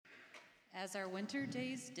As our winter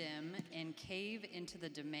days dim and cave into the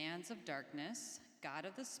demands of darkness, God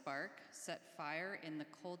of the spark, set fire in the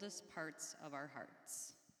coldest parts of our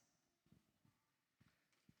hearts.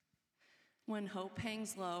 When hope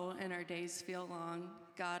hangs low and our days feel long,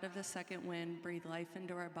 God of the second wind, breathe life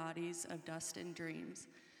into our bodies of dust and dreams.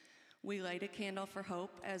 We light a candle for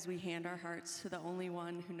hope as we hand our hearts to the only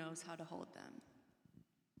one who knows how to hold them.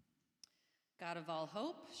 God of all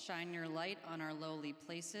hope, shine your light on our lowly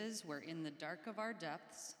places, where in the dark of our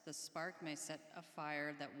depths, the spark may set a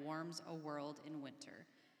fire that warms a world in winter.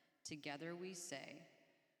 Together we say,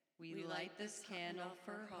 we light this candle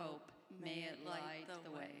for hope, may it light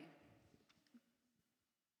the way.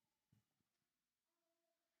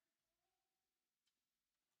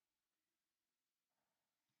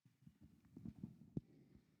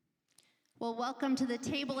 Well, welcome to the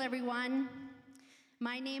table, everyone.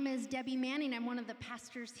 My name is Debbie Manning. I'm one of the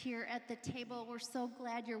pastors here at the table. We're so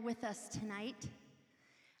glad you're with us tonight.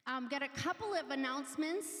 Got a couple of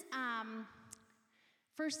announcements.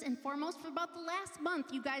 First and foremost, for about the last month,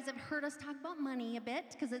 you guys have heard us talk about money a bit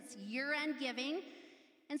because it's year-end giving.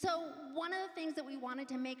 And so one of the things that we wanted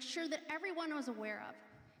to make sure that everyone was aware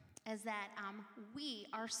of is that we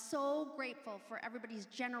are so grateful for everybody's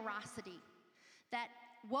generosity, that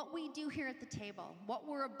what we do here at the table, what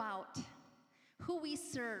we're about, who we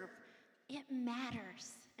serve, it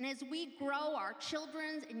matters. And as we grow our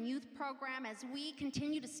children's and youth program, as we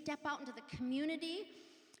continue to step out into the community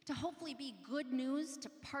to hopefully be good news, to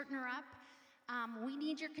partner up, we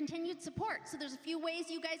need your continued support. So there's a few ways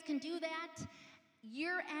you guys can do that.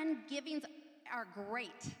 Year-end givings are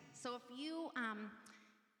great. So if you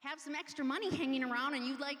have some extra money hanging around and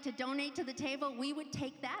you'd like to donate to the table, we would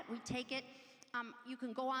take that. We take it. You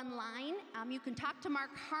can go online. You can talk to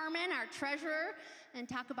Mark Harmon, our treasurer, and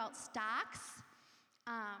talk about stocks.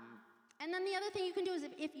 And then the other thing you can do is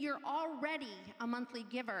if you're already a monthly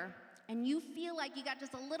giver and you feel like you got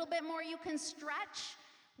just a little bit more you can stretch,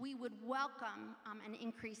 we would welcome an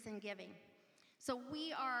increase in giving. So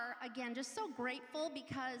we are, again, just so grateful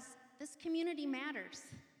because this community matters.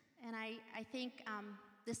 And I think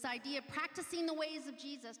this idea of practicing the ways of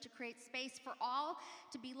Jesus to create space for all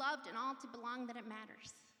to be loved and all to belong, that it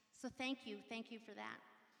matters. So thank you for that.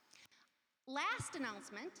 Last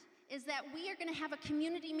announcement is that we are going to have a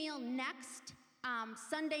community meal next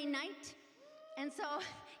Sunday night. And so,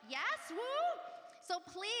 yes, woo! So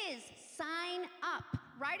please sign up.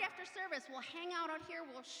 Right after service, we'll hang out here,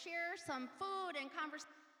 we'll share some food and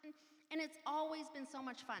conversation, and it's always been so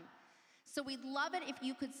much fun. So we'd love it if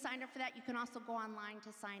you could sign up for that. You can also go online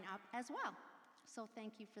to sign up as well. So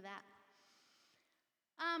thank you for that.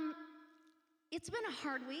 It's been a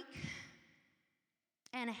hard week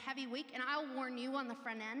and a heavy week, and I'll warn you on the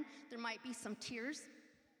front end, there might be some tears,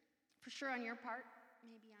 for sure on your part,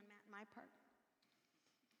 maybe on Matt and my part.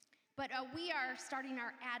 But we are starting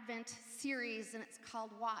our Advent series, and it's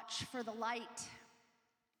called Watch for the Light.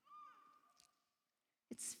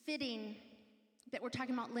 It's fitting that we're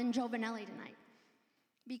talking about Lynn Giovannelli tonight.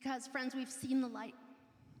 Because, friends, we've seen the light.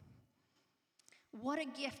 What a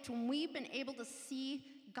gift when we've been able to see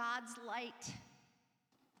God's light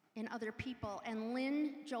in other people. And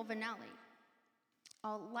Lynn Giovannelli,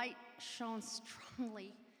 a light shone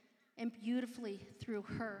strongly and beautifully through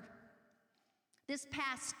her. This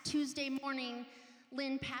past Tuesday morning,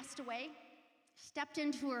 Lynn passed away, stepped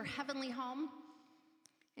into her heavenly home,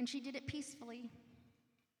 and she did it peacefully.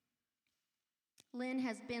 Lynn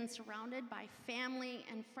has been surrounded by family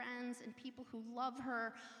and friends and people who love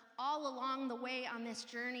her all along the way on this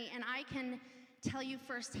journey. And I can tell you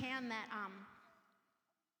firsthand that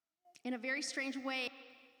in a very strange way,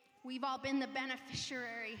 we've all been the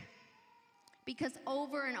beneficiary, because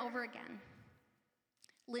over and over again,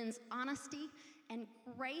 Lynn's honesty and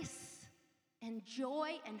grace and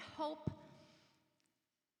joy and hope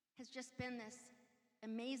has just been this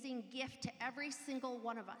amazing gift to every single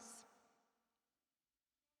one of us.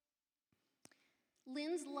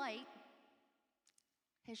 Lynn's light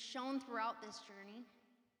has shone throughout this journey.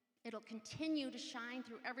 It'll continue to shine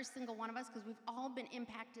through every single one of us because we've all been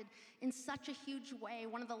impacted in such a huge way.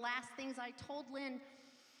 One of the last things I told Lynn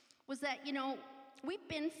was that, we've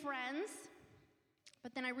been friends,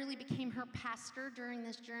 but then I really became her pastor during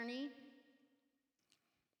this journey.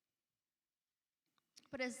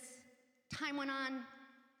 But as time went on,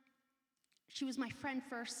 she was my friend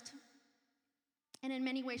first, and in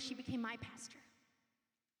many ways she became my pastor.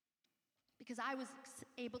 Because I was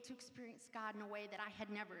able to experience God in a way that I had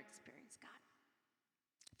never experienced God.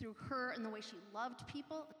 Through her and the way she loved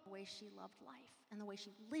people, and the way she loved life, and the way she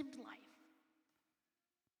lived life.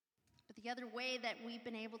 But the other way that we've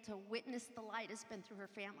been able to witness the light has been through her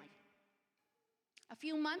family. A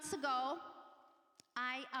few months ago,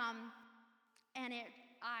 I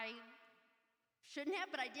shouldn't have,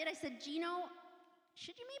 but I did. I said, Gino,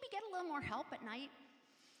 should you maybe get a little more help at night?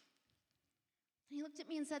 And he looked at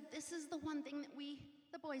me and said, this is the one thing that we,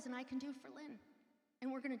 the boys and I, can do for Lynn.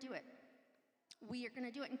 And we're going to do it. We are going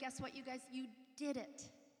to do it. And guess what, you guys? You did it.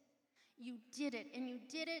 You did it. And you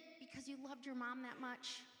did it because you loved your mom that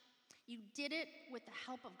much. You did it with the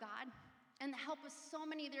help of God and the help of so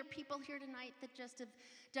many other people here tonight that just have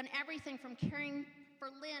done everything from caring for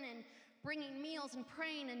Lynn and bringing meals and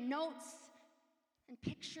praying and notes and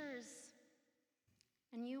pictures.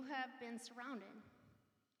 And you have been surrounded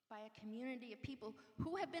by a community of people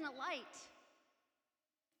who have been a light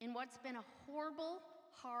in what's been a horrible,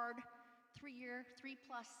 hard 3+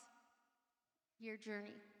 year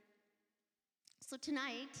journey. So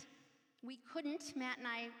tonight, Matt and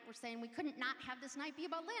I were saying we couldn't not have this night be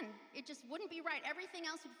about Lynn. It just wouldn't be right. Everything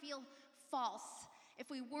else would feel false if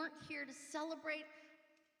we weren't here to celebrate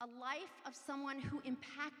a life of someone who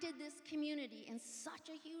impacted this community in such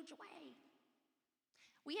a huge way.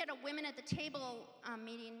 We had a women at the table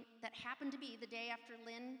meeting that happened to be the day after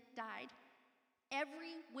Lynn died.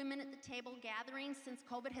 Every women at the table gathering since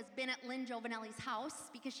COVID has been at Lynn Giovannelli's house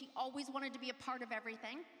because she always wanted to be a part of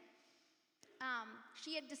everything.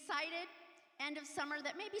 She had decided end of summer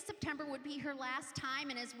that maybe September would be her last time,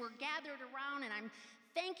 and as we're gathered around and I'm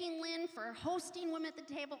thanking Lynn for hosting women at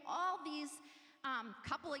the table all these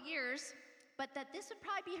couple of years, but that this would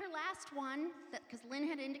probably be her last one, because Lynn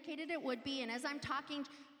had indicated it would be, and as I'm talking,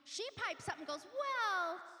 she pipes up and goes,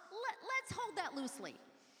 well, let's hold that loosely,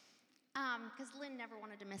 because Lynn never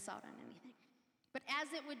wanted to miss out on anything. But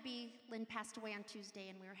as it would be, Lynn passed away on Tuesday,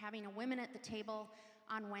 and we were having a women at the table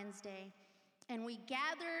on Wednesday, and we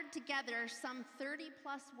gathered together some 30+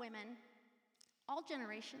 women, all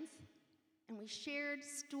generations, and we shared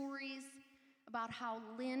stories about how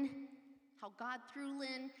God through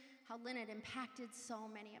Lynn, how Lynn had impacted so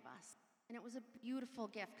many of us. And it was a beautiful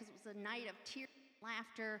gift because it was a night of tears,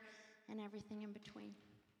 laughter, and everything in between.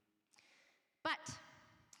 But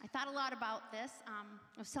I thought a lot about this. I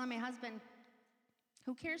was telling my husband,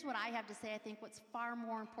 who cares what I have to say? I think what's far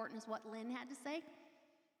more important is what Lynn had to say.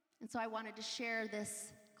 And so I wanted to share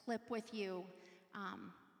this clip with you.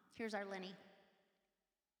 Here's our Linny.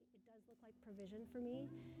 It does look like provision for me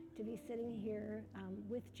to be sitting here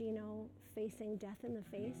with Gino, facing death in the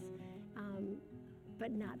face,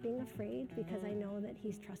 but not being afraid because I know that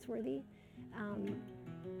he's trustworthy.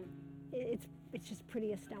 It's just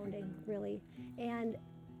pretty astounding, really. And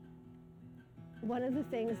one of the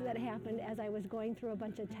things that happened as I was going through a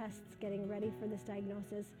bunch of tests getting ready for this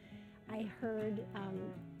diagnosis, I heard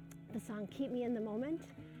the song Keep Me in the Moment,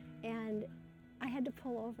 and I had to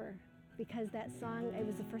pull over because that song, it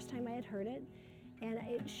was the first time I had heard it, and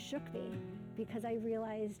it shook me because I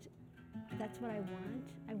realized that's what I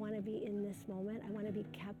want. I want to be in this moment. I want to be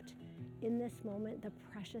kept in this moment. The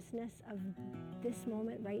preciousness of this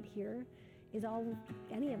moment right here is all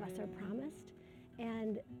any of us are promised.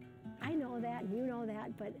 And I know that, and you know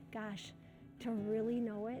that, but gosh, to really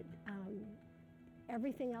know it,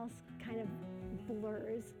 everything else kind of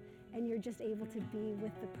blurs, and you're just able to be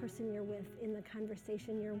with the person you're with, in the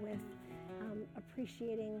conversation you're with,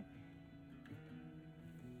 appreciating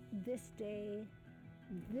this day,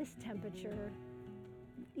 this temperature,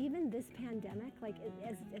 even this pandemic, like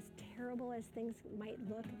as terrible as things might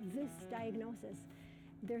look, this diagnosis,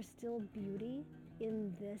 there's still beauty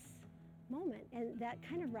in this moment. And that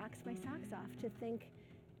kind of rocks my socks off to think,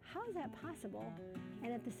 how is that possible?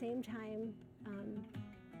 And at the same time,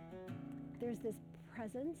 there's this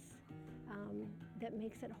presence that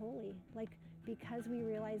makes it holy. Like, because we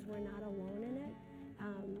realize we're not alone in it,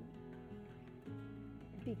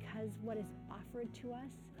 because what is offered to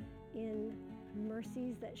us in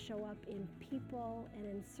mercies that show up in people and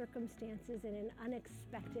in circumstances and in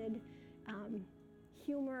unexpected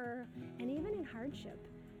humor and even in hardship,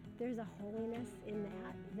 there's a holiness in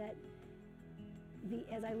that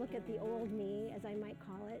as I look at the old me, as I might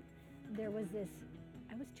call it, there was this,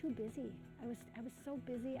 I was too busy. I was so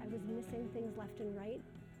busy, I was missing things left and right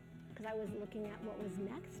because I was looking at what was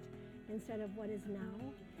next instead of what is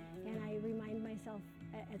now. And I remind myself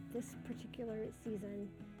at this particular season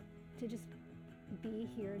to just be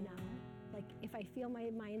here now. Like, if I feel my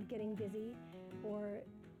mind getting busy, or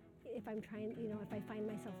if I'm trying, if I find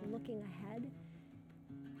myself looking ahead,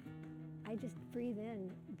 I just breathe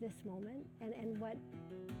in this moment. And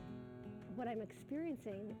what I'm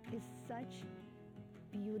experiencing is such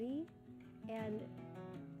beauty, and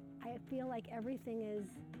I feel like everything is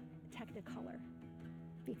technicolor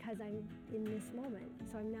because I'm in this moment.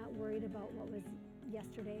 So I'm not worried about what was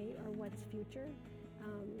yesterday or what's future.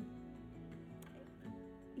 um,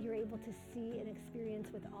 you're able to see and experience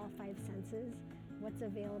with all 5 senses what's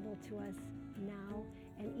available to us now.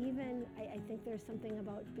 And even, I think there's something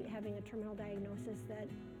about having a terminal diagnosis that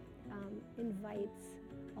invites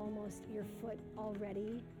almost your foot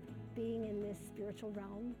already being in this spiritual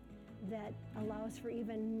realm that allows for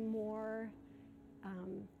even more,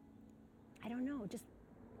 I don't know, just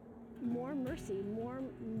more mercy,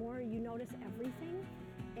 more you notice everything.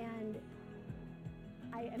 And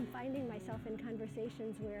I am finding myself in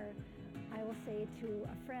conversations where I will say to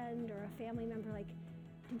a friend or a family member, like,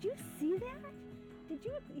 did you see that? Did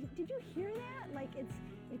you hear that? Like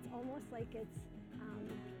it's almost like it's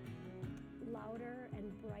louder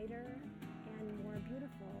and brighter and more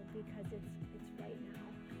beautiful because it's right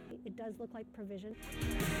now. It does look like provision. I've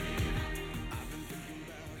been thinking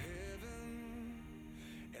about heaven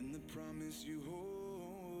and the promise you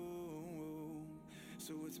hold.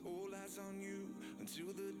 So it's all eyes on you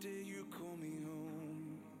until the day you call me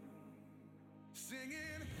home.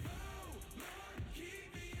 Singing, oh Lord,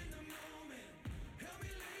 keep me in the moment. Help me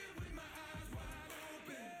live with my eyes wide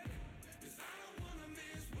open. 'Cause I don't wanna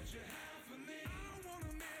miss what you have for me. I don't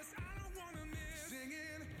wanna miss.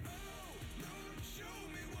 Singing, oh Lord, show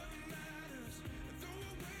me what matters. And throw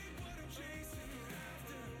away what I'm chasing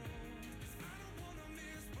after. 'Cause I don't wanna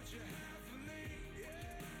miss what you have for me.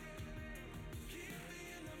 Yeah. Keep me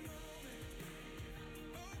in the moment.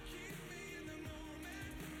 Oh, keep me in the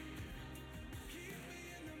moment. Keep me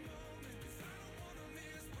in the moment. 'Cause I don't wanna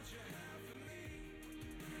miss what you have for me.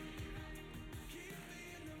 Keep me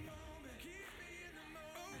in the moment. Keep me in the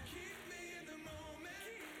moment. Oh, keep me in the moment.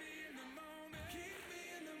 Keep me in the moment. Keep me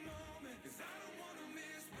in the moment. 'Cause I don't wanna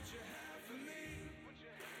miss what you have for me.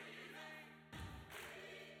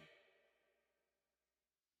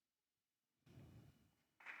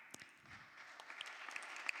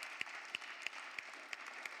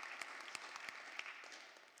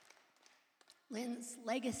 Lynn's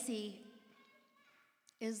legacy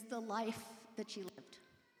is the life that she lived.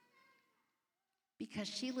 Because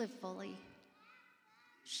she lived fully.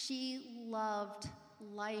 She loved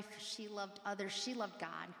life, she loved others, she loved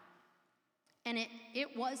God. And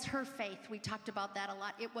it was her faith. We talked about that a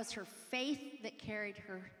lot. It was her faith that carried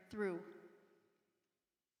her through.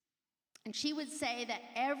 And she would say that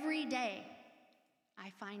every day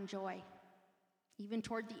I find joy, even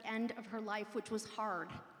toward the end of her life, which was hard.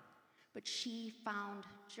 But she found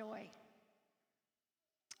joy.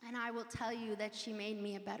 And I will tell you that she made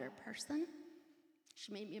me a better person.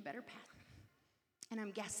 She made me a better path. And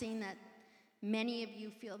I'm guessing that many of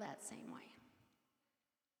you feel that same way.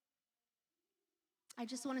 I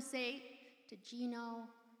just want to say to Gino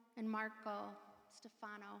and Marco,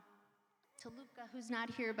 Stefano, to Luca, who's not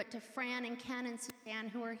here, but to Fran and Ken and Suzanne,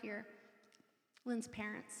 who are here, Lynn's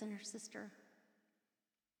parents and her sister,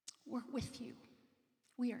 we're with you.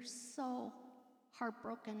 We are so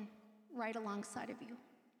heartbroken right alongside of you.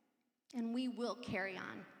 And we will carry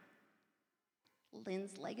on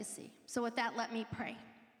Lynn's legacy. So with that, let me pray.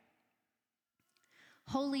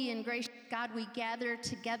 Holy and gracious God, we gather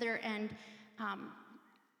together and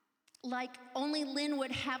like only Lynn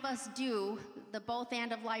would have us do, the both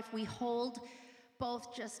and of life, we hold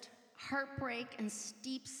both just heartbreak and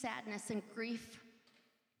steep sadness and grief.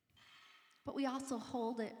 But we also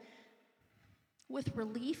hold it with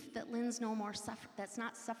relief that Lynn's no more that's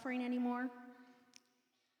not suffering anymore,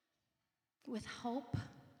 with hope,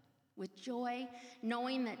 with joy,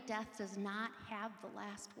 knowing that death does not have the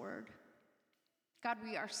last word. God,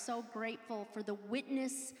 we are so grateful for the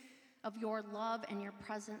witness of your love and your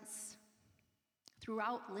presence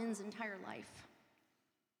throughout Lynn's entire life,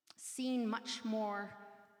 seen much more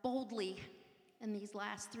boldly in these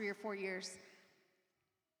last 3 or 4 years.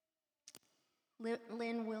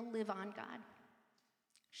 Lynn will live on, God.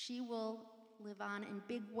 She will live on in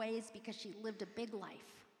big ways because she lived a big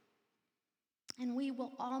life. And we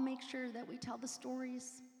will all make sure that we tell the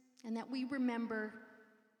stories and that we remember.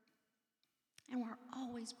 And we're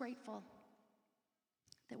always grateful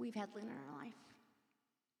that we've had Lynn in our life.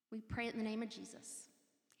 We pray it in the name of Jesus.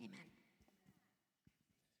 Amen.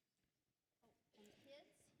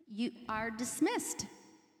 You are dismissed.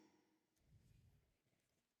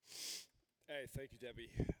 Hey, thank you, Debbie.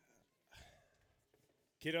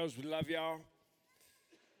 Kiddos, we love y'all.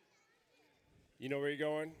 You know where you're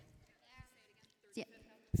going? Yeah.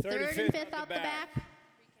 Third and fifth out the back.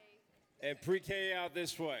 And pre-K out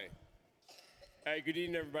this way. Hey, good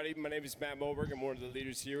evening, everybody. My name is Matt Moberg. I'm one of the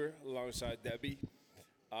leaders here alongside Debbie.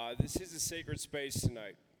 This is a sacred space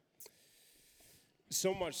tonight.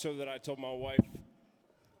 So much so that I told my wife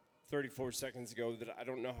 34 seconds ago that I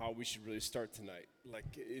don't know how we should really start tonight,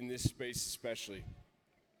 like in this space especially.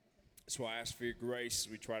 So I ask for your grace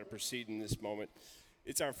as we try to proceed in this moment.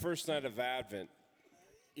 It's our first night of Advent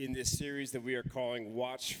in this series that we are calling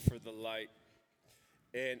Watch for the Light.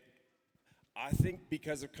 And I think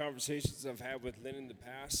because of conversations I've had with Lynn in the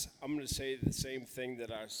past, I'm going to say the same thing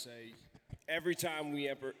that I say every time we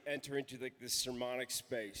enter into like this sermonic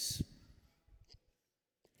space.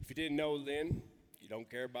 If you didn't know Lynn, you don't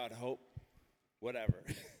care about hope, whatever.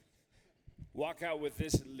 Walk out with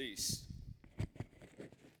this at least.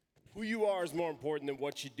 Who you are is more important than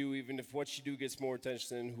what you do, even if what you do gets more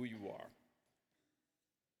attention than who you are.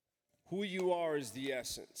 Who you are is the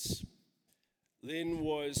essence. Lynn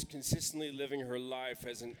was consistently living her life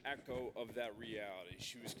as an echo of that reality.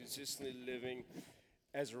 She was consistently living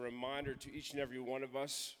as a reminder to each and every one of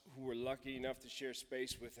us who were lucky enough to share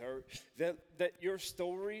space with her, that your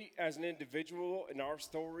story as an individual and our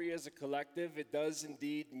story as a collective, it does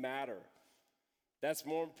indeed matter. That's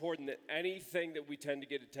more important than anything that we tend to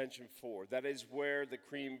get attention for. That is where the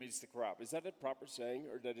cream meets the crop. Is that a proper saying,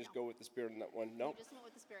 or did I just go with the spirit on that one? No? You just went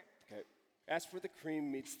with the spirit. Okay. That's where the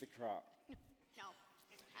cream meets the crop. No.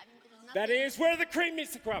 There's That nothing- is where the cream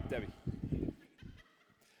meets the crop, Debbie.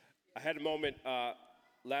 I had a moment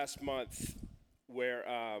last month where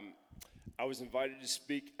I was invited to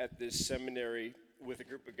speak at this seminary with a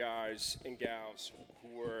group of guys and gals who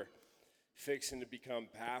were fixing to become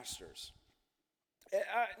pastors.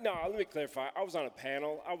 No, let me clarify. I was on a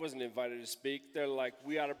panel. I wasn't invited to speak. They're like,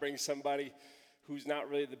 we ought to bring somebody who's not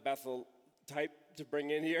really the Bethel type to bring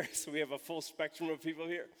in here. So we have a full spectrum of people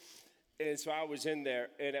here. And so I was in there.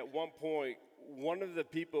 And at one point, one of the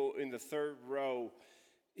people in the third row,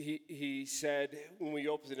 he said, when we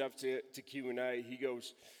opened it up to Q&A, he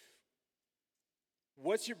goes,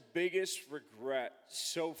 what's your biggest regret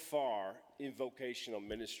so far in vocational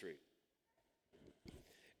ministry?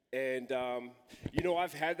 And,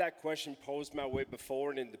 I've had that question posed my way before,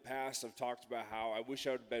 and in the past I've talked about how I wish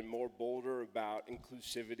I would have been more bolder about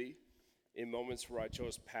inclusivity in moments where I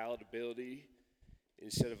chose palatability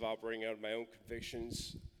instead of operating out of my own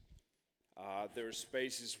convictions. There are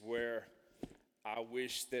spaces where I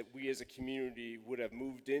wish that we as a community would have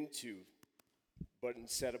moved into, but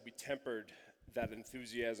instead we tempered that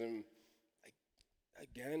enthusiasm,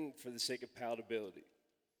 again, for the sake of palatability.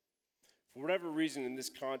 For whatever reason, in this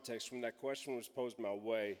context, when that question was posed my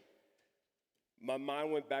way, my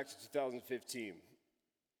mind went back to 2015.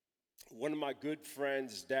 One of my good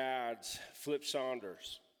friends' dads, Flip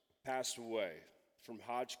Saunders, passed away from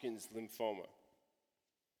Hodgkin's lymphoma.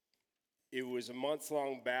 It was a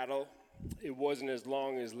month-long battle. It wasn't as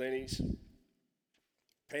long as Lenny's.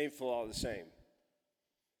 Painful all the same.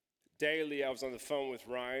 Daily, I was on the phone with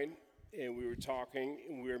Ryan, and we were talking,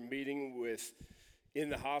 and we were meeting in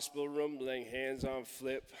the hospital room, laying hands on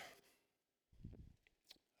Flip,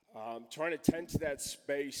 trying to tend to that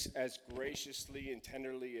space as graciously and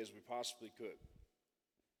tenderly as we possibly could.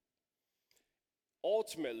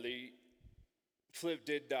 Ultimately, Flip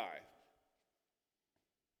did die.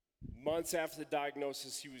 Months after the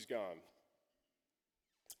diagnosis, he was gone.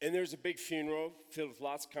 And there was a big funeral filled with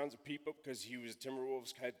lots of kinds of people because he was a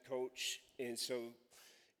Timberwolves head coach, and so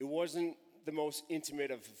it wasn't the most intimate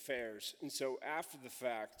of affairs. And so after the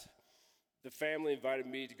fact, the family invited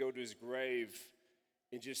me to go to his grave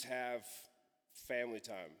and just have family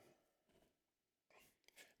time.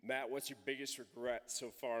 Matt, what's your biggest regret so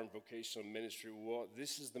far in vocational ministry? Well,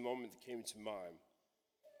 this is the moment that came to mind.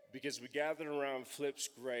 Because we gathered around Flip's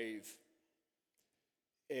grave,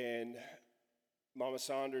 and Mama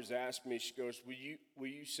Saunders asked me, she goes, will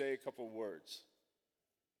you say a couple words?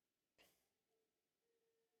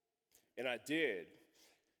 And I did.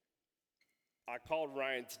 I called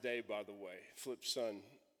Ryan today, by the way, Flip's son,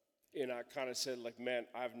 and I kind of said, man,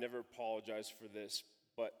 I've never apologized for this,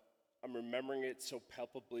 but I'm remembering it so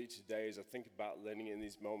palpably today as I think about Lenny in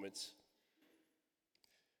these moments.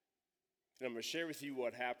 And I'm going to share with you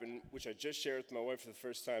what happened, which I just shared with my wife for the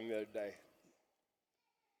first time the other day.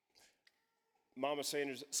 Mama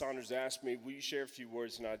Saunders asked me, will you share a few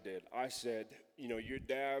words? And I did. I said, your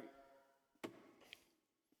dad,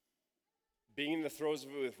 being in the throes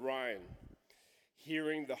of it with Ryan,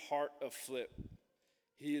 hearing the heart of Flip,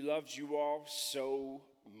 he loved you all so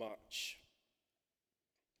much.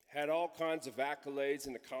 Had all kinds of accolades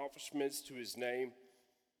and accomplishments to his name.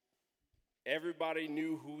 Everybody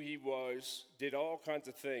knew who he was, did all kinds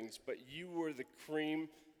of things, but you were the cream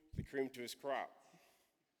to his crop.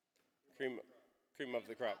 Cream of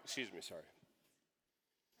the crop, excuse me, sorry.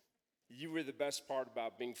 You were the best part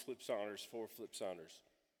about being Flip Saunders for Flip Saunders.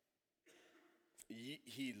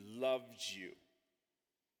 He loved you.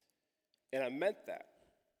 And I meant that.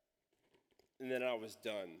 And then I was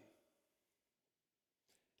done.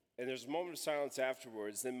 And there's a moment of silence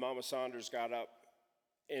afterwards. Then Mama Saunders got up,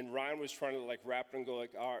 and Ryan was trying to wrap it and go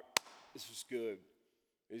all right, this was good.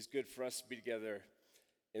 It was good for us to be together.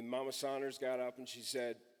 And Mama Saunders got up and she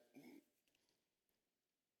said,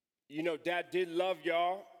 you know, Dad did love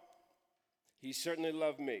y'all. He certainly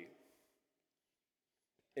loved me.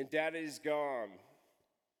 And Dad is gone,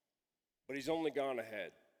 but he's only gone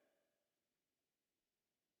ahead.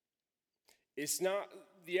 It's not,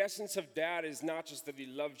 the essence of Dad is not just that he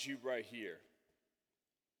loved you right here.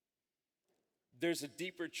 There's a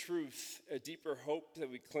deeper truth, a deeper hope that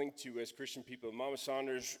we cling to as Christian people. Mama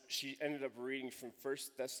Saunders, she ended up reading from 1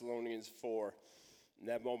 Thessalonians 4 in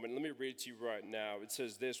that moment. Let me read it to you right now. It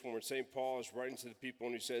says this, when St. Paul is writing to the people,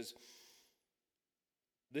 and he says,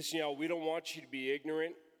 listen, y'all, we don't want you to be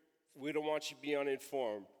ignorant. We don't want you to be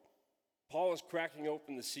uninformed. Paul is cracking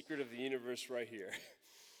open the secret of the universe right here.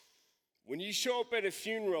 When you show up at a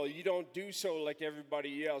funeral, you don't do so like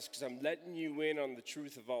everybody else, because I'm letting you in on the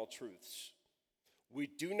truth of all truths. We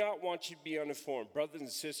do not want you to be uninformed, brothers and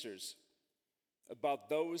sisters, about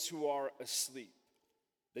those who are asleep,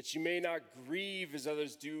 that you may not grieve as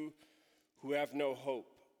others do who have no hope.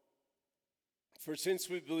 For since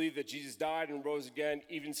we believe that Jesus died and rose again,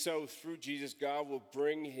 even so through Jesus God will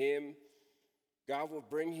bring him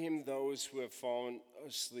those who have fallen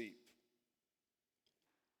asleep.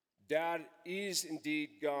 Dad is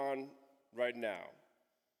indeed gone right now,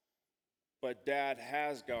 but Dad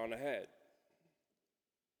has gone ahead.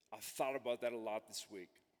 I've thought about that a lot this week.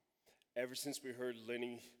 Ever since we heard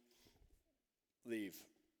Lenny leave,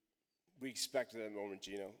 we expected that moment,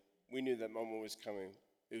 Gino. We knew that moment was coming.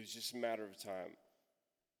 It was just a matter of time.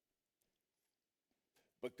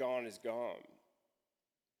 But gone is gone.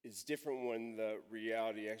 It's different when the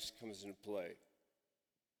reality actually comes into play.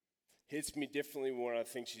 Hits me differently when I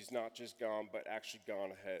think she's not just gone, but actually gone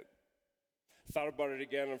ahead. Thought about it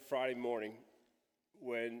again on Friday morning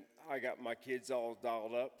when I got my kids all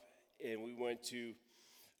dolled up and we went to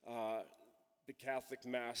the Catholic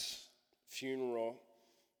Mass funeral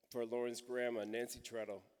for Lauren's grandma, Nancy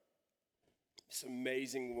Treadle. This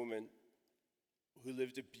amazing woman who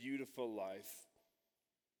lived a beautiful life,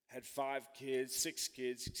 had 6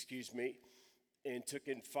 kids, and took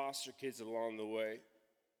in foster kids along the way.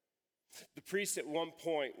 The priest at one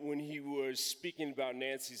point, when he was speaking about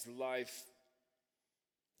Nancy's life,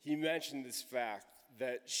 he mentioned this fact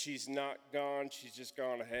that she's not gone, she's just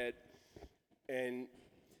gone ahead. And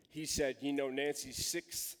he said, you know, Nancy's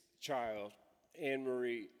 6th child, Anne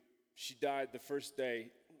Marie, she died the first day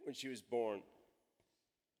when she was born.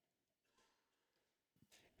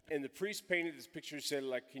 And the priest painted this picture and said,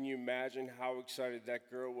 can you imagine how excited that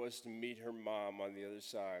girl was to meet her mom on the other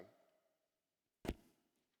side?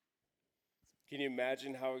 Can you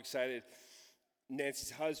imagine how excited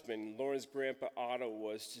Nancy's husband, Lauren's grandpa Otto,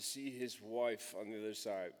 was to see his wife on the other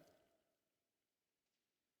side?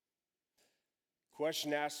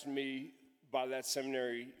 Question asked me by that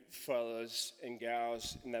seminary fellas and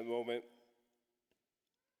gals in that moment,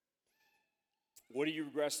 what do you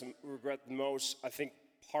regret the most? I think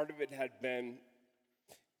part of it had been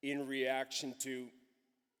in reaction to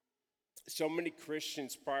so many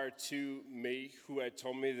Christians prior to me who had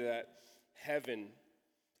told me that heaven,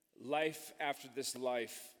 life after this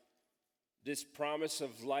life, this promise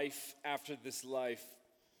of life after this life,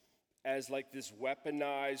 as this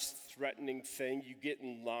weaponized, threatening thing, you get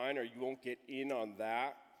in line or you won't get in on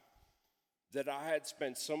that I had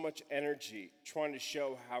spent so much energy trying to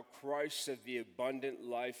show how Christ said the abundant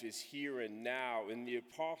life is here and now. And the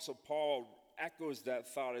Apostle Paul echoes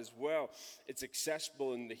that thought as well. It's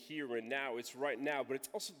accessible in the here and now. It's right now, but it's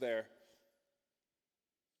also there.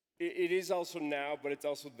 It is also now, but it's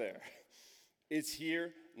also there. It's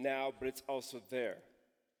here now, but it's also there.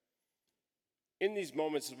 In these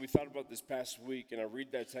moments, as we thought about this past week, and I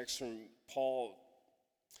read that text from Paul,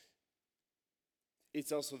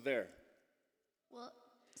 it's also there. Well,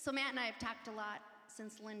 so Matt and I have talked a lot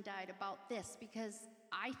since Lynn died about this because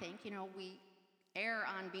I think, we err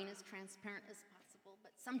on being as transparent as possible,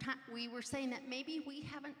 but sometimes we were saying that maybe we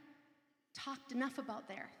haven't talked enough about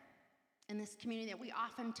there in this community, that we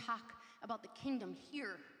often talk about the kingdom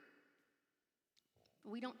here,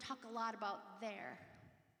 but we don't talk a lot about there.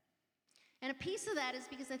 And a piece of that is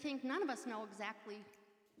because I think none of us know exactly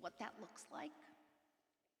what that looks like,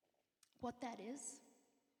 what that is.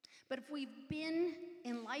 But if we've been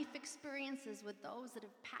in life experiences with those that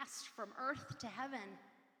have passed from earth to heaven,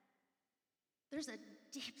 there's a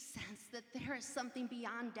deep sense that there is something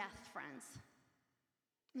beyond death, friends.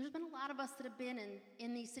 And there's been a lot of us that have been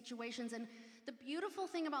in these situations. And the beautiful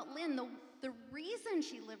thing about Lynn, the reason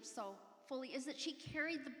she lived so fully is that she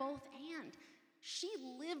carried the both and. She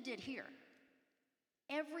lived it here.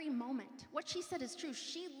 Every moment. What she said is true.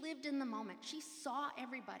 She lived in the moment. She saw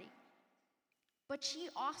everybody. But she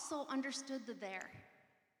also understood the there.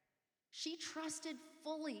 She trusted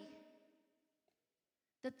fully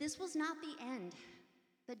that this was not the end.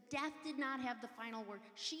 That death did not have the final word.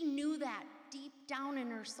 She knew that deep down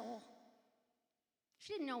in her soul.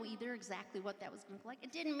 She didn't know either exactly what that was going to look like.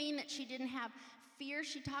 It didn't mean that she didn't have fear.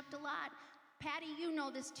 She talked a lot. Patty, you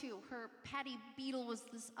know this too. Patty Beadle was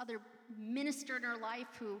this other minister in her life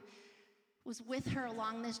who was with her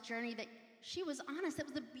along this journey, that she was honest. That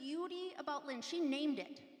was the beauty about Lynn. She named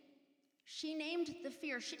it. She named the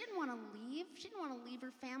fear. She didn't want to leave. She didn't want to leave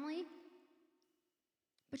her family.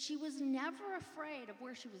 But she was never afraid of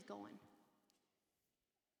where she was going.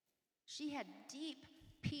 She had deep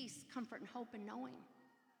peace, comfort, and hope in knowing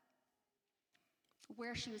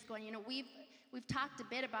where she was going. You know, we've talked a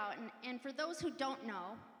bit about, and for those who don't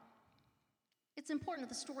know, it's important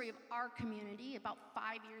to the story of our community. About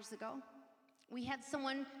 5 years ago, we had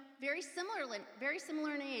someone very similar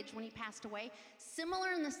in age when he passed away.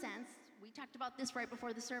 Similar in the sense, we talked about this right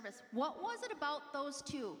before the service. What was it about those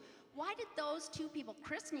two? Why did those two people,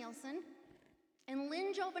 Chris Nielsen and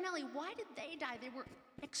Lynn Giovannelli, why did they die? They were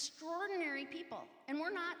extraordinary people. And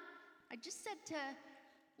I just said to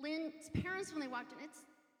Lynn's parents when they walked in,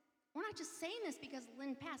 we're not just saying this because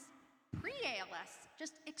Lynn passed. Pre-ALS,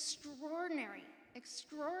 just extraordinary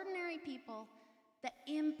people that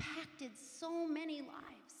impacted so many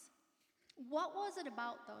lives. What was it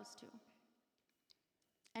about those two?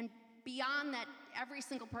 And beyond that, every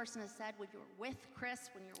single person has said when you were with Chris,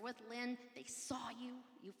 when you were with Lynn, they saw you,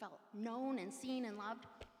 you felt known and seen and loved.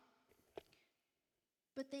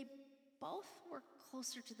 But they both were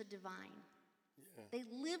closer to the divine. Yeah. They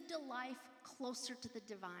lived a life closer to the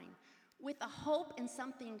divine with a hope in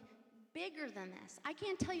something bigger than this. I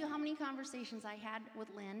can't tell you how many conversations I had with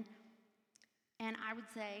Lynn, and I would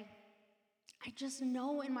say, I just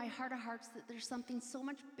know in my heart of hearts that there's something so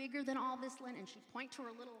much bigger than all this, Lynn. And she'd point to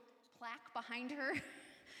her little plaque behind her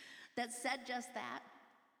that said just that.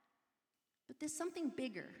 But there's something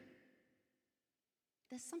bigger.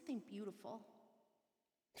 There's something beautiful.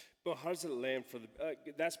 But how does it land for the,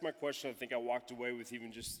 that's my question I think I walked away with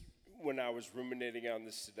even just when I was ruminating on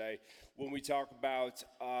this today. When we talk about,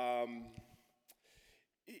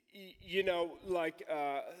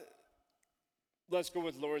 let's go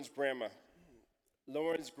with Lauren's grandma.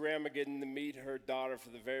 Lauren's grandma getting to meet her daughter for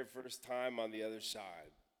the very first time on the other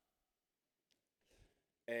side.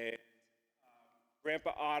 And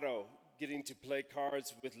Grandpa Otto getting to play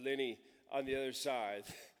cards with Lenny on the other side.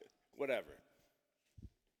 Whatever.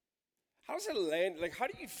 How does it land? Like, how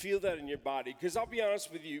do you feel that in your body? Because I'll be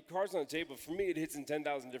honest with you, cards on the table, for me, it hits in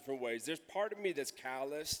 10,000 different ways. There's part of me that's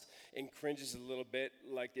calloused and cringes a little bit.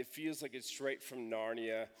 Like, it feels like it's straight from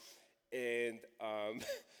Narnia. And,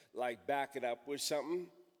 back it up with something.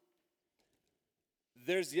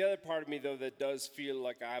 There's the other part of me, though, that does feel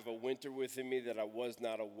like I have a winter within me that I was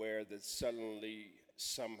not aware that suddenly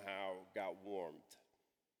somehow got warmed.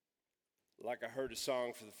 Like I heard a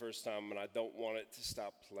song for the first time and I don't want it to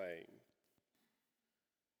stop playing.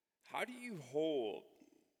 How do you hold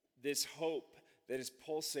this hope that is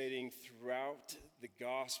pulsating throughout the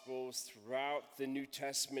Gospels, throughout the New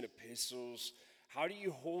Testament epistles? How do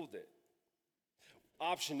you hold it?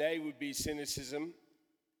 Option A would be cynicism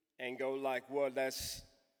and go like, well,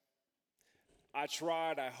 I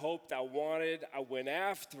tried, I hoped, I wanted, I went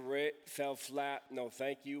after it, fell flat, no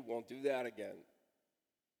thank you, won't do that again.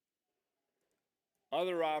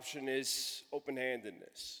 Other option is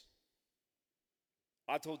open-handedness.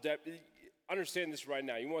 I told Deb, understand this right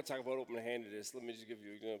now. You want to talk about open-handedness? Let me just give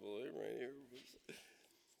you an example right here.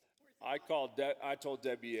 I told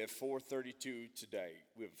Debbie at 4:32 today,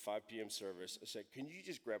 we have a 5 p.m. service. I said, can you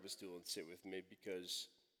just grab a stool and sit with me because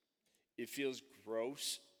it feels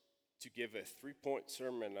gross to give a 3-point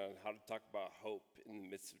sermon on how to talk about hope in the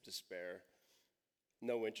midst of despair.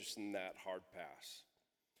 No interest in that, hard pass.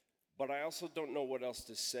 But I also don't know what else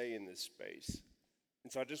to say in this space.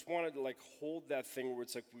 And so I just wanted to hold that thing where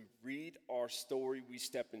it's like we read our story, we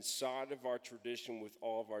step inside of our tradition with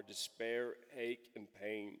all of our despair, ache, and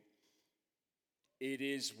pain. It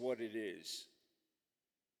is what it is.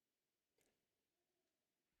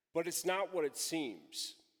 But it's not what it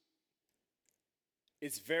seems.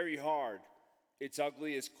 It's very hard. It's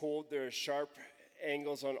ugly, it's cold, there are sharp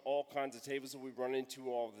angles on all kinds of tables that we run into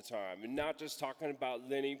all the time. And not just talking about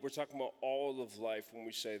Lenny, we're talking about all of life when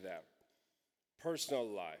we say that. Personal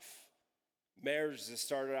life. Marriages that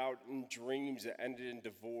started out in dreams that ended in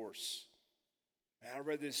divorce. And I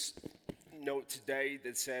read this note today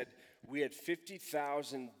that said we had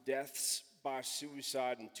 50,000 deaths by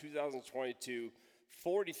suicide in 2022,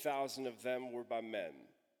 40,000 of them were by men.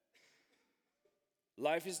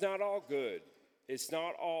 Life is not all good. It's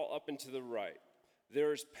not all up and to the right.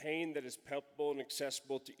 There is pain that is palpable and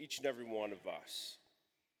accessible to each and every one of us.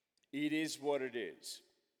 It is what it is.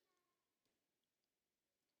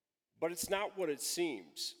 But it's not what it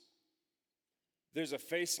seems. There's a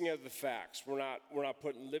facing of the facts. We're not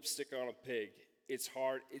putting lipstick on a pig. It's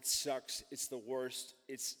hard, it sucks, it's the worst,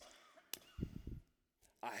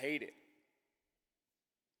 I hate it.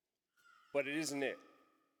 But it isn't it.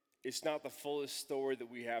 It's not the fullest story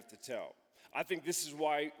that we have to tell. I think this is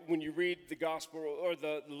why when you read the gospel or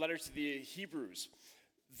the letter to the Hebrews,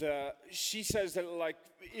 she says that, like,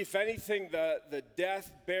 if anything, the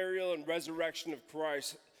death, burial, and resurrection of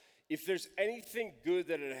Christ, if there's anything good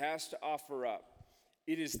that it has to offer up,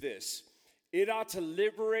 it is this. It ought to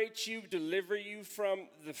liberate you, deliver you from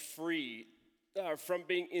from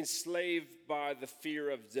being enslaved by the fear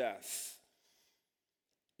of death.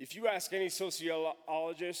 If you ask any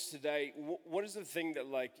sociologist today, what is the thing that,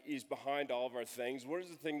 like, is behind all of our things? What is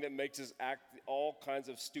the thing that makes us act all kinds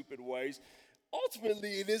of stupid ways?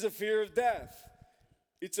 Ultimately, it is a fear of death.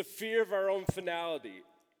 It's a fear of our own finality,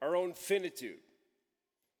 our own finitude.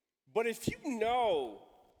 But if you know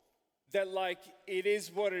that, like, it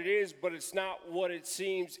is what it is, but it's not what it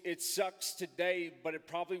seems, it sucks today, but it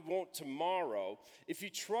probably won't tomorrow. If you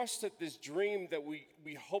trust that this dream that we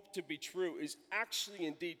hope to be true is actually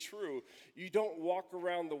indeed true, you don't walk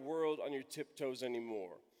around the world on your tiptoes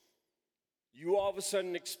anymore. You all of a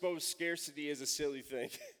sudden expose scarcity as a silly thing.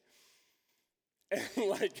 And,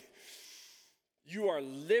 like, you are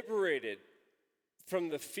liberated from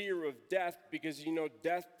the fear of death because you know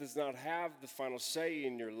death does not have the final say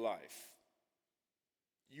in your life.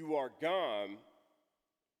 You are gone,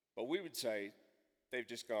 but we would say they've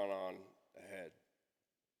just gone on ahead.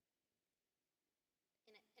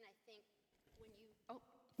 And I think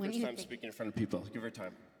First time speaking in front of people. Give her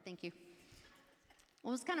time. Thank you.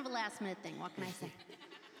 Well, it was kind of a last minute thing. What can I say?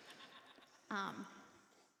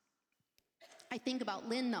 I think about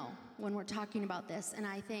Lynn, though, when we're talking about this, and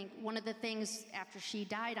I think one of the things after she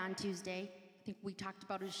died on Tuesday, I think we talked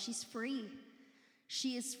about is she's free.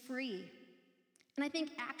 She is free. And I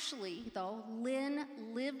think actually, though, Lynn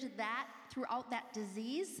lived that throughout that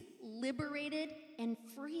disease, liberated and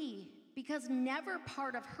free, because never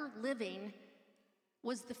part of her living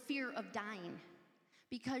was the fear of dying,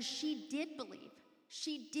 because she did believe,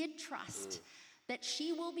 she did trust that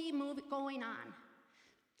she will be going on.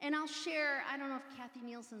 And I'll share, I don't know if Kathy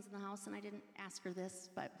Nielsen's in the house, and I didn't ask her this,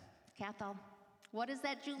 but Kath, what is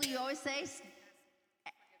that, Julie, you always say?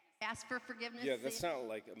 Ask for forgiveness? Yeah, that's not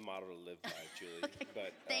like a motto to live by, Julie. Okay.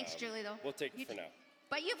 But Thanks, Julie, though. We'll take it for now.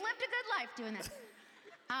 But you've lived a good life doing that.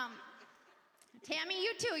 Tammy,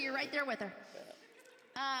 you too, you're right there with her.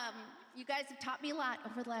 You guys have taught me a lot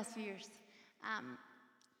over the last few years.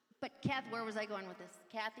 But Kath, where was I going with this?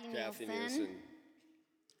 Kathy Nielsen.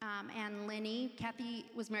 And Lenny. Kathy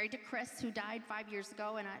was married to Chris, who died 5 years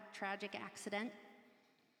ago in a tragic accident.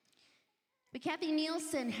 But Kathy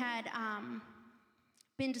Nielsen had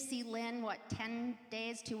been to see Lynn, 10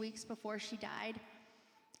 days, 2 weeks before she died,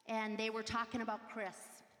 and they were talking about Chris.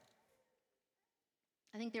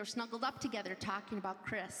 I think they were snuggled up together talking about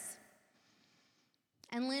Chris.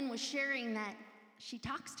 And Lynn was sharing that she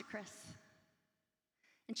talks to Chris.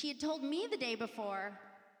 And she had told me the day before,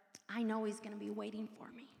 I know he's going to be waiting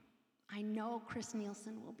for me. I know Chris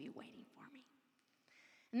Nielsen will be waiting for me.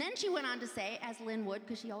 And then she went on to say, as Lynn would,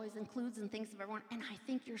 because she always includes and thinks of everyone, and I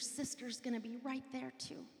think your sister's going to be right there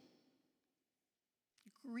too,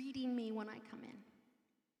 greeting me when I come in.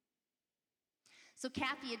 So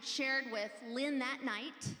Kathy had shared with Lynn that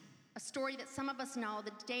night a story that some of us know.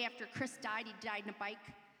 The day after Chris died, he died in a bike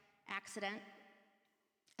accident.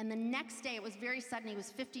 And the next day, it was very sudden, he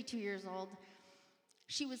was 52 years old.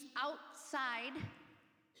 She was outside,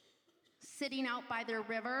 sitting out by their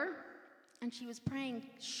river, and she was praying,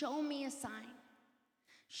 show me a sign.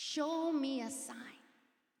 Show me a sign,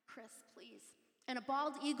 Chris, please. And a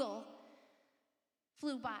bald eagle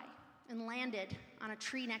flew by and landed on a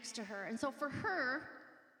tree next to her. And so for her,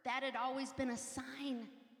 that had always been a sign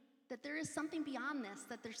that there is something beyond this,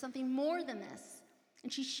 that there's something more than this.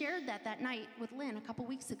 And she shared that night with Lynn a couple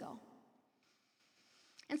weeks ago.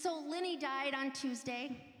 And so Linny died on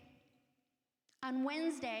Tuesday. On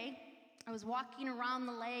Wednesday, I was walking around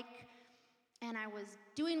the lake, and I was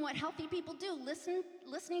doing what healthy people do,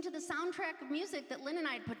 listening to the soundtrack of music that Lynn and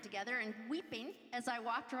I had put together, and weeping as I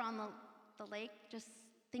walked around the lake, just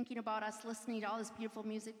thinking about us listening to all this beautiful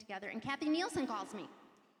music together. And Kathy Nielsen calls me.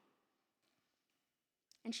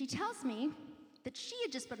 And she tells me that she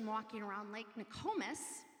had just been walking around Lake Nokomis,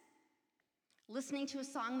 listening to a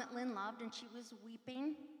song that Lynn loved, and she was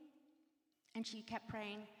weeping, and she kept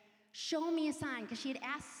praying, show me a sign, because she had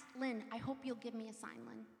asked Lynn, I hope you'll give me a sign,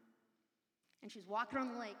 Lynn. And she was walking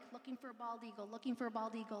around the lake, looking for a bald eagle, looking for a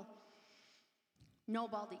bald eagle. No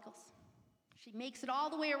bald eagles. She makes it all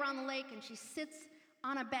the way around the lake, and she sits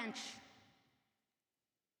on a bench,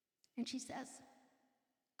 and she says,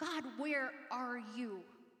 God, where are you?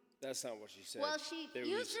 That's not what she said. Well, she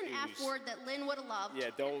used an F word that Lynn would have loved. Yeah,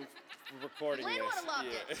 don't recording Lynn this. would have loved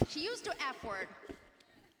Yeah. it. She used an F word.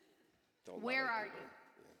 Don't Where let her are do you? that.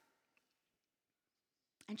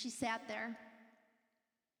 And she sat there,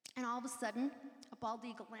 and all of a sudden, a bald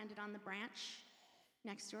eagle landed on the branch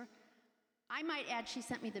next to her. I might add, she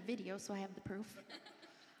sent me the video, so I have the proof.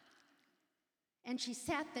 And she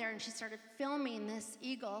sat there, and she started filming this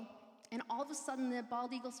eagle, and all of a sudden, the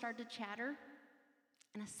bald eagle started to chatter,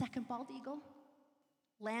 and a second bald eagle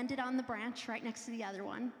landed on the branch right next to the other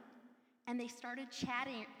one, and they started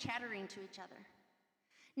chattering to each other.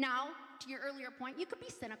 Now, to your earlier point, you could be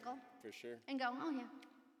cynical For sure. and go, oh yeah.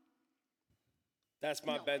 That's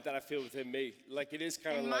my No. bent that I feel within me. Like, it is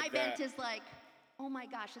kind of And like my that. bent is like, oh my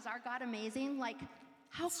gosh, is our God amazing? Like,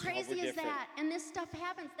 how It's how we're crazy is different. that? And this stuff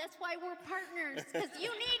happens. That's why we're partners, because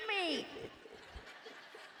you need me.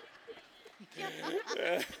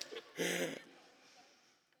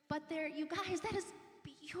 But there, you guys, that is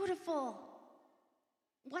beautiful.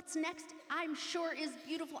 What's next, I'm sure, is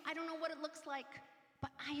beautiful. I don't know what it looks like,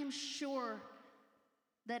 but I am sure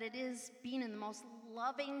that it is being in the most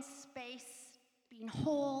loving space, being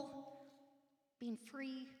whole, being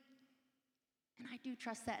free. And I do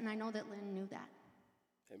trust that, and I know that Lynn knew that.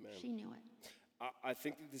 Amen. She knew it. I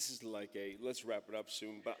think that this is like let's wrap it up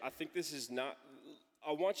soon, but I think this is not,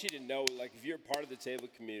 I want you to know, like, if you're a part of the table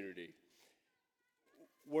community,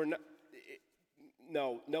 we're not,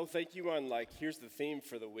 no, thank you on, like, here's the theme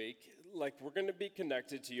for the week. Like, we're going to be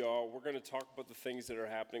connected to y'all. We're going to talk about the things that are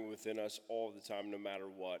happening within us all the time, no matter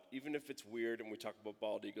what, even if it's weird and we talk about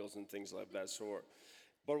bald eagles and things like that sort.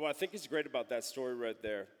 But what I think is great about that story right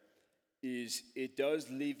there is it does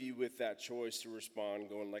leave you with that choice to respond,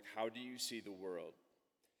 going like, how do you see the world?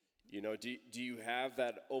 You know, do you have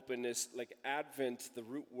that openness? Like Advent, the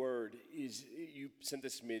root word is, you sent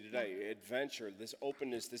this to me today, adventure, this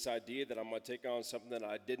openness, this idea that I'm going to take on something that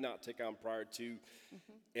I did not take on prior to.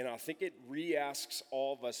 Mm-hmm. And I think it re-asks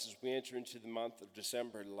all of us as we enter into the month of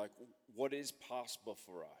December, like, what is possible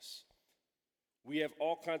for us? We have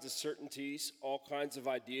all kinds of certainties, all kinds of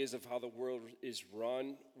ideas of how the world is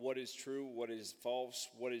run, what is true, what is false,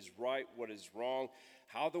 what is right, what is wrong,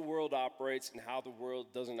 how the world operates and how the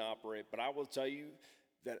world doesn't operate. But I will tell you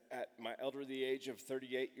that at my elderly age of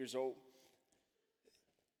 38 years old,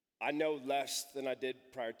 I know less than I did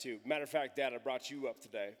prior to. Matter of fact, Dad, I brought you up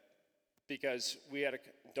today because we had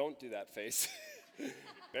don't do that face.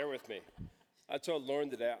 Bear with me. I told Lauren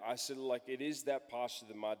today, I said, like, it is that posture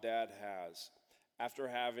that my dad has. After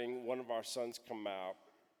having one of our sons come out,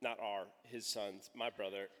 his sons, my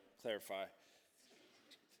brother, clarify,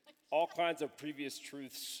 all kinds of previous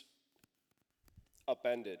truths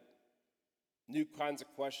upended, new kinds of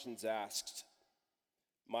questions asked.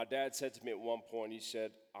 My dad said to me at one point, he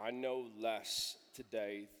said, I know less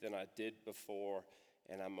today than I did before,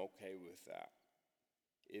 and I'm okay with that.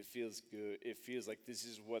 It feels good. It feels like this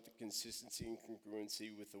is what the consistency and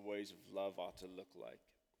congruency with the ways of love ought to look like.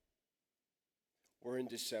 We're in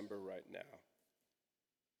December right now.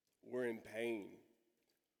 We're in pain,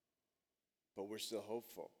 but we're still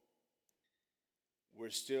hopeful.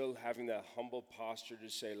 We're still having that humble posture to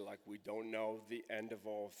say, like, we don't know the end of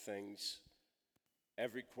all things.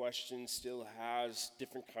 Every question still has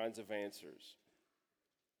different kinds of answers,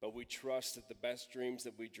 but we trust that the best dreams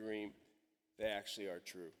that we dream, they actually are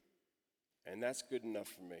true. And that's good enough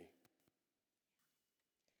for me.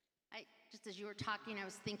 Just as you were talking, I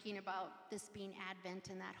was thinking about this being Advent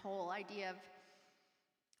and that whole idea of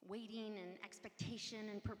waiting and expectation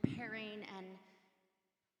and preparing, and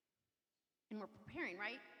we're preparing,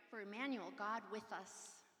 right, for Emmanuel, God with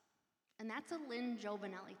us. And that's a Lynn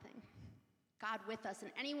Giovannelli thing, God with us.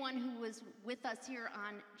 And anyone who was with us here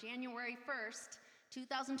on January 1st,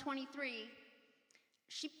 2023,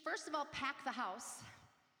 she first of all packed the house,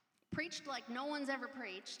 preached like no one's ever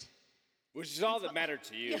preached. Which is all that mattered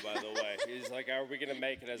to you, by the way. He's like, are we going to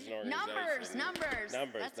make it as an organization? Numbers.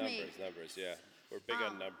 That's me. Numbers, yeah. We're big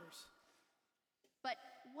on numbers. But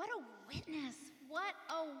what a witness. What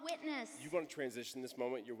a witness. You want to transition this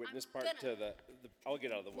moment, your witness part, to the I'll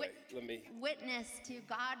get out of the way. Witness to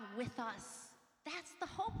God with us. That's the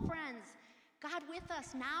hope, friends. God with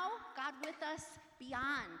us now, God with us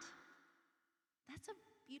beyond. that's a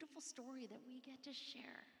beautiful story that we get to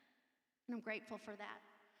share. And I'm grateful for that.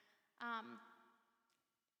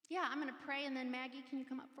 I'm going to pray, and then Maggie, can you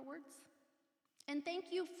come up for words? And thank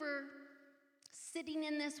you for sitting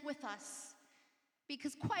in this with us,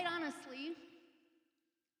 because quite honestly,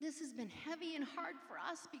 this has been heavy and hard for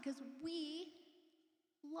us because we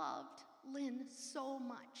loved Lynn so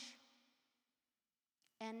much.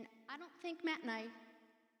 And I don't think Matt and I,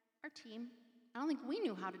 our team, I don't think we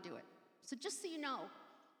knew how to do it. So just so you know,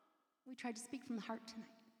 we tried to speak from the heart tonight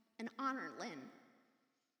and honor Lynn.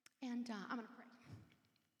 And I'm going to pray.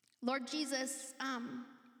 Lord Jesus,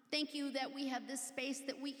 thank you that we have this space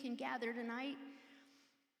that we can gather tonight.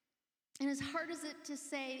 And as hard as it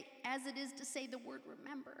is to say the word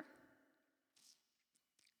remember,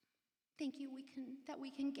 thank you that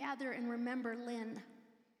we can gather and remember Lynn.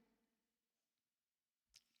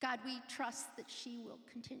 God, we trust that she will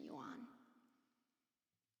continue on,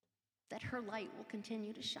 that her light will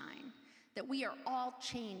continue to shine, that we are all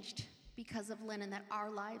changed because of Lynn, and that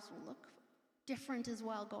our lives will look different as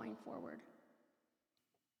well going forward.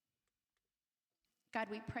 God,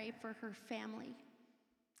 we pray for her family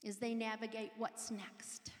as they navigate what's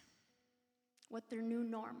next, what their new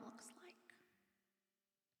norm looks like.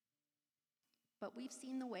 But we've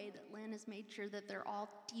seen the way that Lynn has made sure that they're all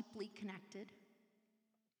deeply connected.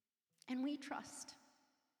 And we trust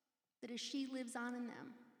that as she lives on in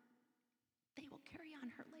them, they will carry on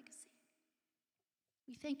her legacy.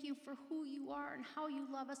 We thank you for who you are and how you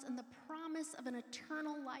love us and the promise of an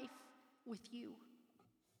eternal life with you.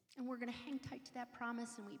 And we're going to hang tight to that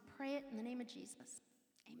promise, and we pray it in the name of Jesus.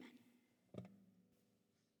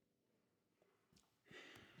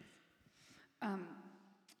 Amen.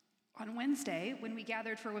 On Wednesday, when we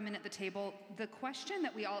gathered for Women at the Table, the question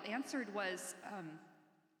that we all answered was,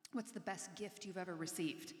 what's the best gift you've ever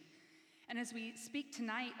received? And as we speak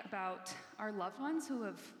tonight about our loved ones who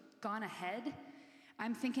have gone ahead,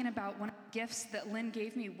 I'm thinking about one of the gifts that Lynn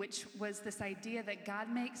gave me, which was this idea that God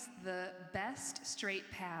makes the best straight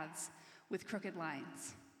paths with crooked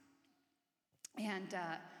lines. And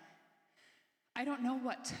I don't know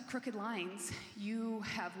what crooked lines you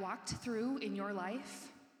have walked through in your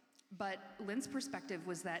life, but Lynn's perspective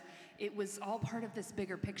was that it was all part of this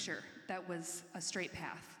bigger picture that was a straight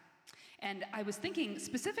path. And I was thinking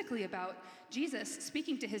specifically about Jesus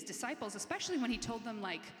speaking to his disciples, especially when he told them,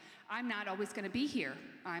 like, I'm not always going to be here.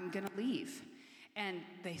 I'm going to leave. And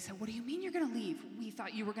they said, what do you mean you're going to leave? We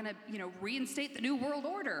thought you were going to, reinstate the New World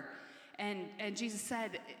Order. And Jesus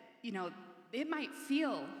said, it might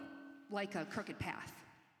feel like a crooked path,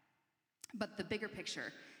 but the bigger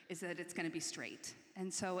picture is that it's going to be straight.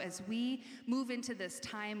 And so as we move into this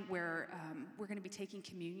time where we're going to be taking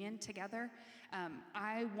communion together,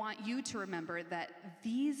 I want you to remember that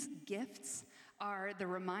these gifts are the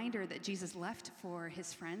reminder that Jesus left for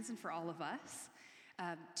his friends and for all of us,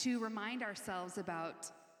 to remind ourselves about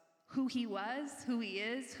who he was, who he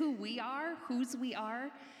is, who we are, whose we are.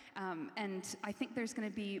 And I think there's going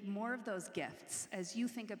to be more of those gifts as you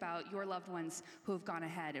think about your loved ones who have gone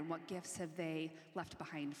ahead and what gifts have they left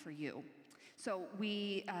behind for you. So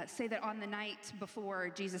we say that on the night before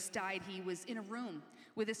Jesus died, he was in a room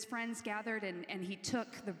with his friends gathered, and he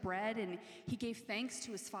took the bread and he gave thanks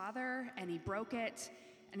to his Father, and he broke it,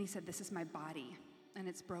 and he said, this is my body, and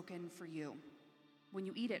it's broken for you. When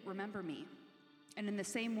you eat it, remember me. And in the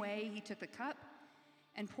same way, he took the cup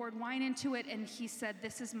and poured wine into it, and he said,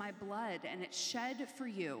 this is my blood, and it's shed for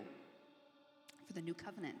you, for the new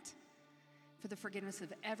covenant, for the forgiveness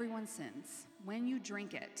of everyone's sins. When you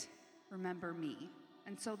drink it, remember me.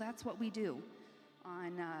 And so that's what we do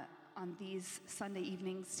on these Sunday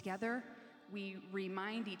evenings together. We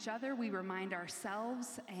remind each other, we remind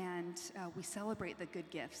ourselves, and we celebrate the good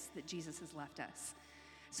gifts that Jesus has left us.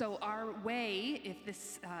 So our way, if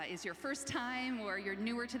this is your first time or you're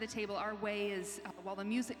newer to the table, our way is, while the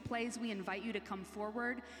music plays, we invite you to come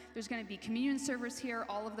forward. There's going to be communion servers here.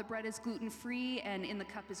 All of the bread is gluten-free, and in the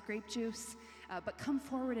cup is grape juice. But come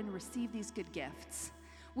forward and receive these good gifts.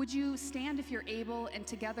 Would you stand if you're able, and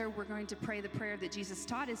together we're going to pray the prayer that Jesus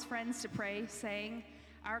taught his friends to pray, saying,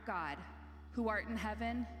 Our God, who art in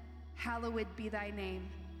heaven, hallowed be thy name.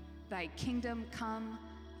 Thy kingdom come,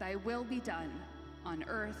 thy will be done, on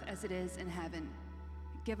earth as it is in heaven.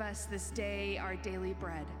 Give us this day our daily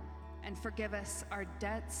bread, and forgive us our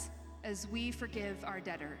debts as we forgive our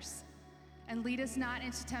debtors. And lead us not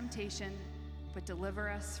into temptation, but deliver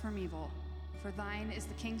us from evil. For thine is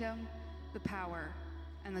the kingdom, the power,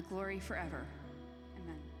 and the glory forever.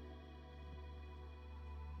 Amen.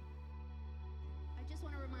 I just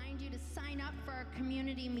want to remind you to sign up for our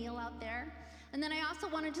community meal out there. And then I also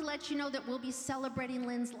wanted to let you know that we'll be celebrating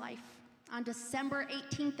Lynn's life. on December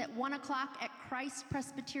 18th at 1 o'clock at Christ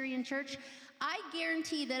Presbyterian Church. I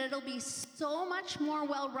guarantee that it'll be so much more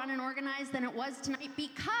well-run and organized than it was tonight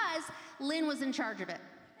because Lynn was in charge of it.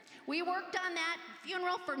 We worked on that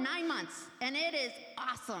funeral for 9 months, and it is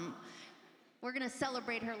awesome. We're going to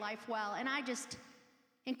celebrate her life well, and I just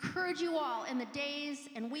encourage you all in the days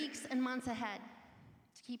and weeks and months ahead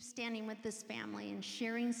to keep standing with this family and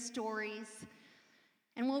sharing stories,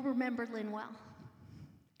 and we'll remember Lynn well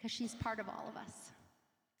because she's part of all of us.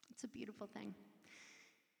 It's a beautiful thing.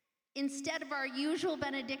 Instead of our usual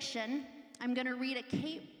benediction, I'm going to read a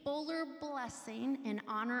Kate Bowler blessing in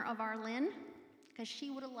honor of our Lynn because she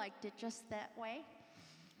would have liked it just that way.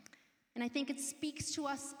 And I think it speaks to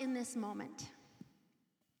us in this moment.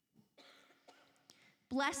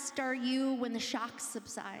 Blessed are you when the shock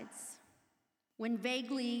subsides, when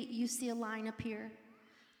vaguely you see a line appear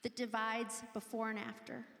that divides before and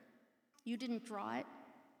after. You didn't draw it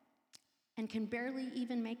and can barely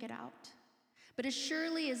even make it out. But as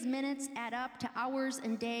surely as minutes add up to hours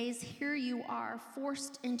and days, here you are,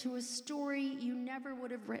 forced into a story you never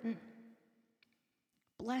would have written.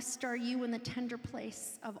 Blessed are you in the tender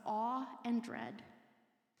place of awe and dread,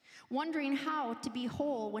 wondering how to be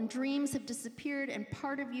whole when dreams have disappeared and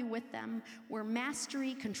part of you with them, where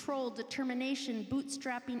mastery, control, determination,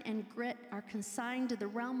 bootstrapping, and grit are consigned to the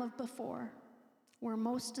realm of before, where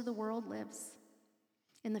most of the world lives.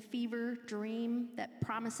 In the fever dream that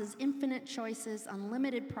promises infinite choices,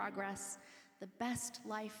 unlimited progress, the best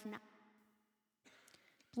life now.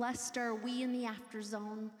 Blessed are we in the after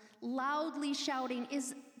zone, loudly shouting,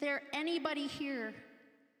 is there anybody here?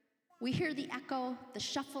 We hear the echo, the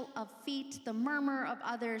shuffle of feet, the murmur of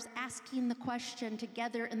others asking the question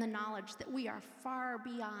together in the knowledge that we are far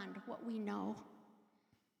beyond what we know.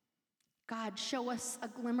 God, show us a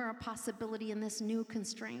glimmer of possibility in this new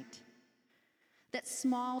constraint, that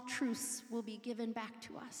small truths will be given back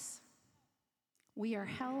to us. We are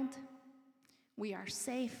held, we are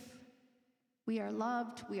safe, we are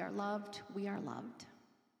loved, we are loved, we are loved.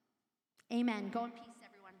 Amen. Go in peace,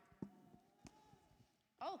 everyone.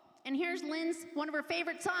 Oh, and here's Lynn's, one of her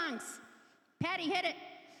favorite songs. Patty, hit it.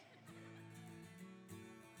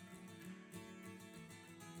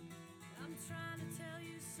 I'm trying to tell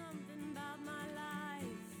you something about my life.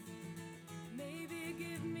 Maybe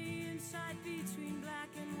give me insight between black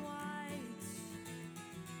and white.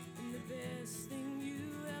 And the best thing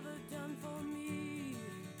you ever done for me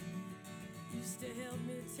used to help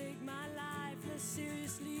me take my life less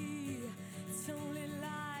seriously. It's only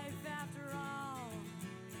life after all,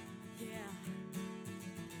 yeah.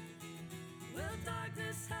 Well,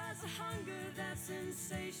 darkness has a hunger that's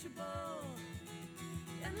insatiable,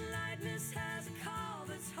 and lightness has a call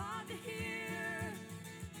that's hard to hear.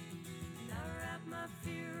 And I wrap my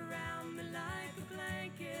fear around me like a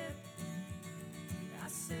blanket. I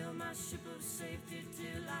sail my ship of safety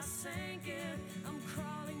till I sank it. I'm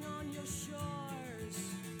crawling on your shores.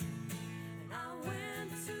 And I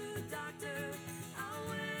went to the doctor, I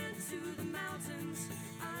went to the mountains,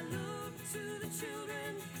 I looked to the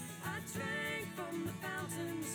children, I drank